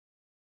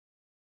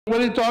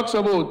When it talks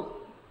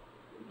about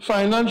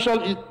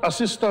financial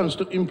assistance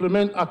to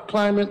implement a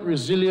climate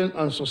resilient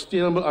and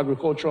sustainable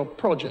agricultural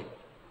project,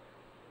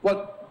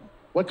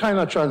 what kind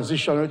of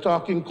transition? We're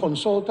talking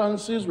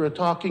consultancies, we're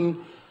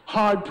talking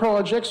hard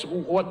projects,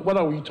 what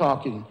are we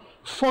talking?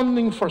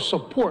 Funding for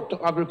support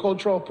to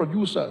agricultural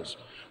producers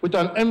with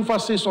an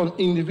emphasis on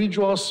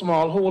individual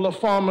smallholder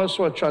farmers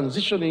who are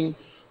transitioning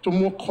to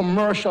more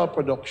commercial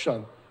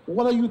production.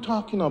 What are you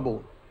talking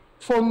about?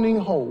 Funding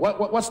how?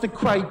 What's the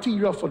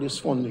criteria for this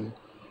funding?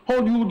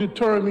 How do you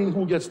determine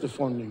who gets the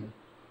funding?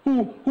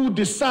 Who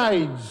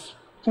decides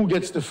who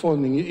gets the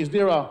funding? Is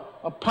there a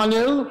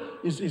panel?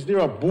 Is there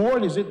a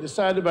board? Is it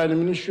decided by the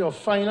Ministry of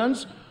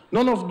Finance?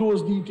 None of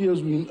those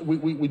details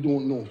we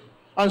don't know.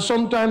 And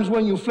sometimes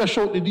when you flesh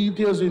out the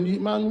details in the,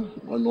 man,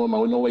 we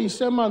know what you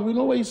say, man. We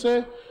know what you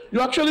say.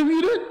 You actually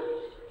read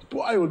it?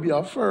 Boy, it would be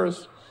our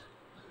first.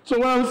 So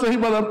what I'm saying,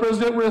 Madam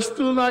President, we're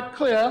still not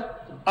clear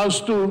as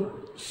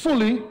to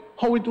fully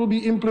how it will be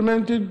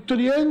implemented to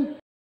the end.